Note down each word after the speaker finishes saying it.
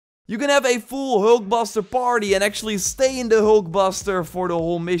You can have a full Hulkbuster party and actually stay in the Hulkbuster for the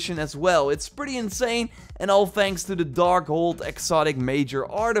whole mission as well. It's pretty insane, and all thanks to the Darkhold exotic major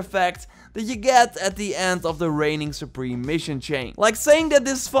artifact that you get at the end of the Reigning Supreme mission chain. Like, saying that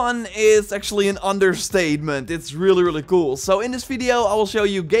this fun is actually an understatement. It's really cool. So in this video I will show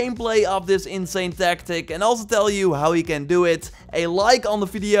you gameplay of this insane tactic and also tell you how you can do it. A like on the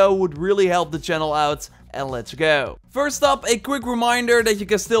video would really help the channel out. And let's go. First up, a quick reminder that you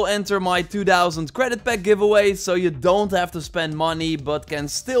can still enter my 2000 credit pack giveaway, so you don't have to spend money but can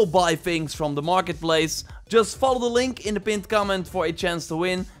still buy things from the marketplace. Just follow the link in the pinned comment for a chance to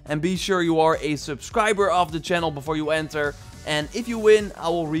win, and be sure you are a subscriber of the channel before you enter. And if you win, I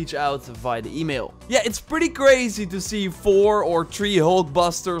will reach out via the email. Yeah, it's pretty crazy to see 4 or 3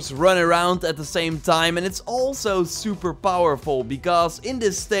 Hulkbusters run around at the same time. And it's also super powerful because in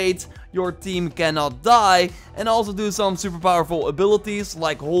this state, your team cannot die. And also do some super powerful abilities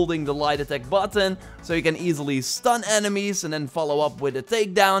like holding the light attack button, so you can easily stun enemies and then follow up with a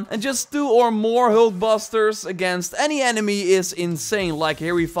takedown. And just 2 or more Hulkbusters against any enemy is insane. Like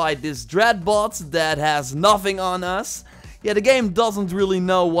here we fight this Dreadbot that has nothing on us. Yeah, the game doesn't really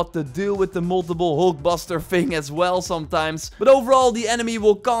know what to do with the multiple Hulkbuster thing as well sometimes. But overall, the enemy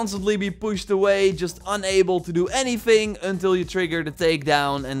will constantly be pushed away, just unable to do anything until you trigger the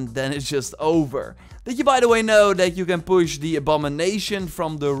takedown, and then it's just over. Did you, by the way, know that you can push the Abomination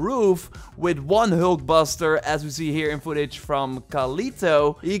from the roof with 1 Hulkbuster, as we see here in footage from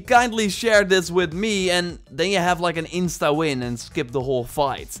Kalito? He kindly shared this with me, and then you have like an insta win and skip the whole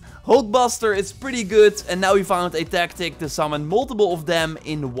fight. Hulkbuster is pretty good, and now we found a tactic to summon multiple of them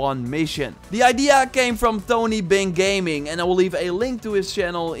in one mission. The idea came from Tony Bing Gaming, and I will leave a link to his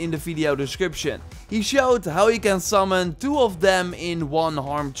channel in the video description. He showed how you can summon 2 of them in one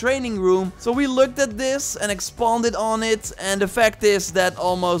harm training room. So we looked at this and expanded on it, and the fact is that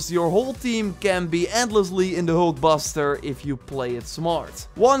almost your whole team can be endlessly in the Hulkbuster if you play it smart.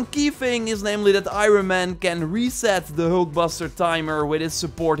 One key thing is namely that Iron Man can reset the Hulkbuster timer with his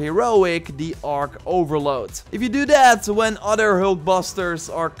support heroic, the Arc Overload. If you do that when other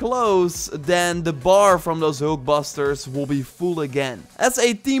Hulkbusters are close, then the bar from those Hulkbusters will be full again. As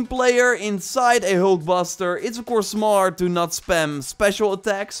a team player inside a Hulkbuster, it's of course smart to not spam special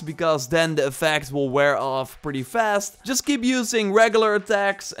attacks, because then the effect will wear off pretty fast. Just keep using regular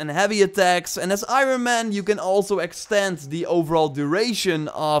attacks and heavy attacks, and as Iron Man you can also extend the overall duration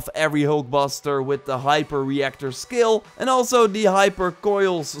of every Hulkbuster with the Hyper Reactor skill and also the Hyper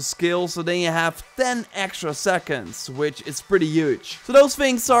Coils skill, so then you have 10 extra seconds, which is pretty huge. So those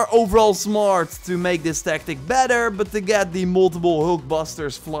things are overall smart to make this tactic better, but to get the multiple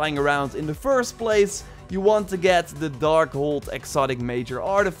Hulkbusters flying around in the first place, you want to get the Darkhold exotic major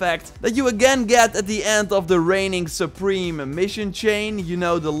artifact that you again get at the end of the Reigning Supreme mission chain. You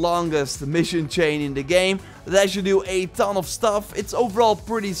know, the longest mission chain in the game that lets you do a ton of stuff. It's overall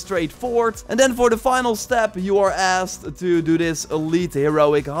pretty straightforward. And then for the final step, you are asked to do this elite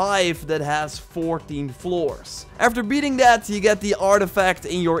heroic hive that has 14 floors. After beating that, you get the artifact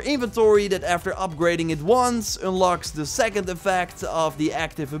in your inventory that, after upgrading it once, unlocks the second effect of the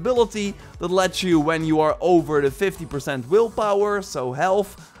active ability that lets you, when you are over the 50% willpower, so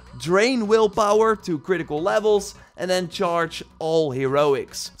health, drain willpower to critical levels, and then charge all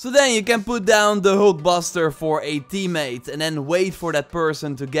heroics. So then you can put down the Hulkbuster for a teammate and then wait for that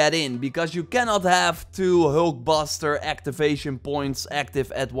person to get in, because you cannot have 2 Hulkbuster activation points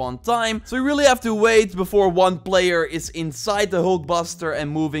active at one time. So you really have to wait before one player is inside the Hulkbuster and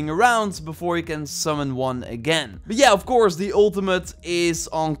moving around before you can summon one again. But yeah, of course, the ultimate is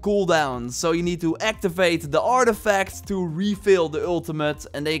on cooldown, so you need to activate the artifact to refill the ultimate,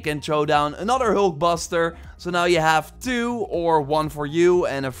 and they can throw down another Hulkbuster. So now you have 2, or 1 for you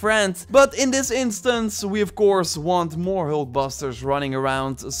and a friend. But in this instance, we of course want more Hulkbusters running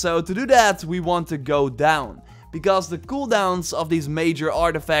around. So to do that, we want to go down, because the cooldowns of these major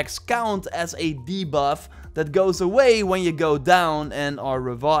artifacts count as a debuff that goes away when you go down and are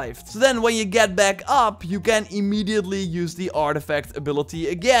revived. So then when you get back up, you can immediately use the artifact ability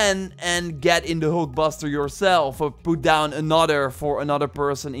again and get in the Hulkbuster yourself, or put down another for another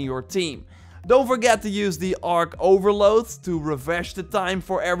person in your team. Don't forget to use the Arc Overload to refresh the time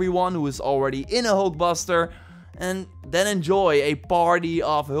for everyone who is already in a Hulkbuster, and then enjoy a party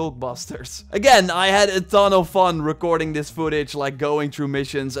of Hulkbusters. Again, I had a ton of fun recording this footage, like going through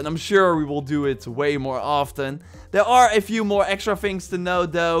missions, and I'm sure we will do it way more often. There are a few more extra things to know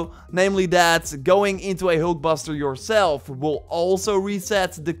though, namely that going into a Hulkbuster yourself will also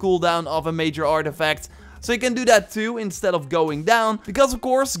reset the cooldown of a major artifact, So you can do that too instead of going down, because of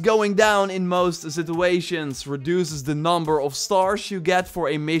course going down in most situations reduces the number of stars you get for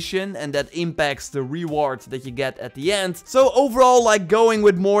a mission, and that impacts the reward that you get at the end. So overall, like, going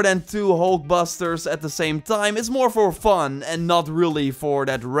with more than 2 Hulkbusters at the same time is more for fun and not really for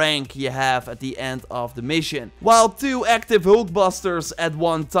that rank you have at the end of the mission. While 2 active Hulkbusters at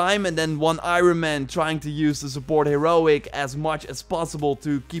one time and then 1 Iron Man trying to use the support heroic as much as possible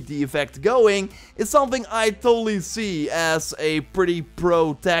to keep the effect going is something I totally see as a pretty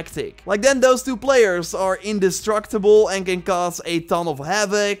pro tactic. Like, then those 2 players are indestructible and can cause a ton of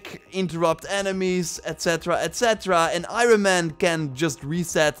havoc, interrupt enemies, etc, etc, and Iron Man can just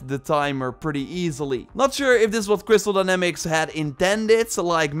reset the timer pretty easily. Not sure if this is what Crystal Dynamics had intended, so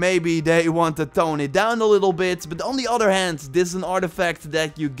like maybe they want to tone it down a little bit, but on the other hand, this is an artifact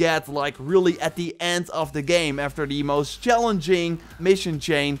that you get like really at the end of the game after the most challenging mission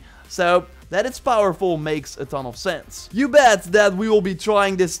chain, so that it's powerful makes a ton of sense. You bet that we will be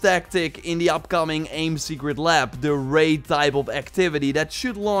trying this tactic in the upcoming AIM Secret Lab, the raid type of activity that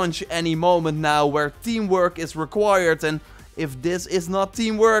should launch any moment now, where teamwork is required, and if this is not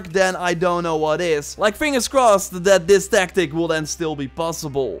teamwork, then I don't know what is. Like, fingers crossed that this tactic will then still be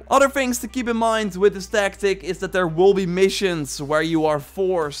possible. Other things to keep in mind with this tactic is that there will be missions where you are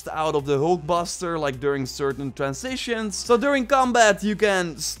forced out of the Hulkbuster, like during certain transitions. So during combat you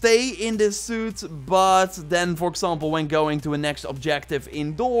can stay in this suit, but then, for example, when going to a next objective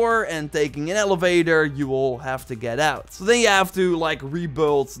indoor and taking an elevator, you will have to get out. So then you have to like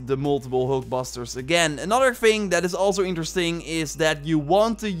rebuild the multiple Hulkbusters again. Another thing that is also interesting is that you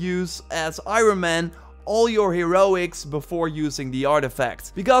want to use as Iron Man all your heroics before using the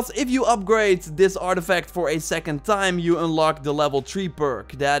artifact. Because if you upgrade this artifact for a second time, you unlock the level 3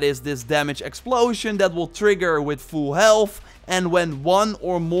 perk. That is this damage explosion that will trigger with full health and when 1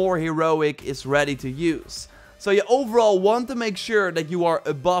 or more heroic is ready to use. So you overall want to make sure that you are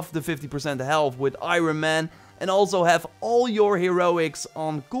above the 50% health with Iron Man and also have all your heroics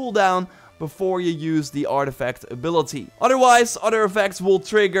on cooldown before you use the artifact ability. Otherwise, other effects will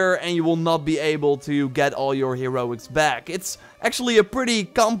trigger and you will not be able to get all your heroics back. It's actually a pretty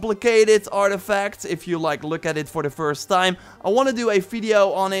complicated artifact if you like look at it for the first time. I want to do a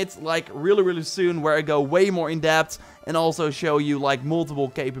video on it like really soon where I go way more in depth and also show you like multiple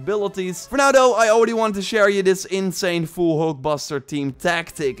capabilities. For now though, I already wanted to share you this insane full Hulkbuster team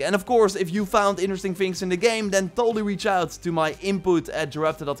tactic. And of course, if you found interesting things in the game, then totally reach out to my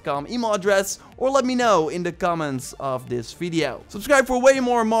input@JorRaptor.com email address or let me know in the comments of this video. Subscribe for way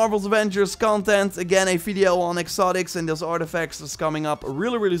more Marvel's Avengers content. Again, a video on exotics and those artifacts is coming up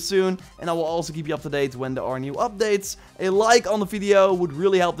really soon, and I will also keep you up to date when there are new updates. A like on the video would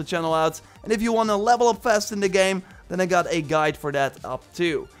really help the channel out, and if you want to level up fast in the game, then I got a guide for that up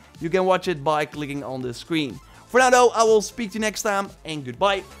too. You can watch it by clicking on the screen. For now though, I will speak to you next time, and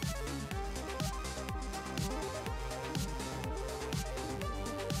goodbye.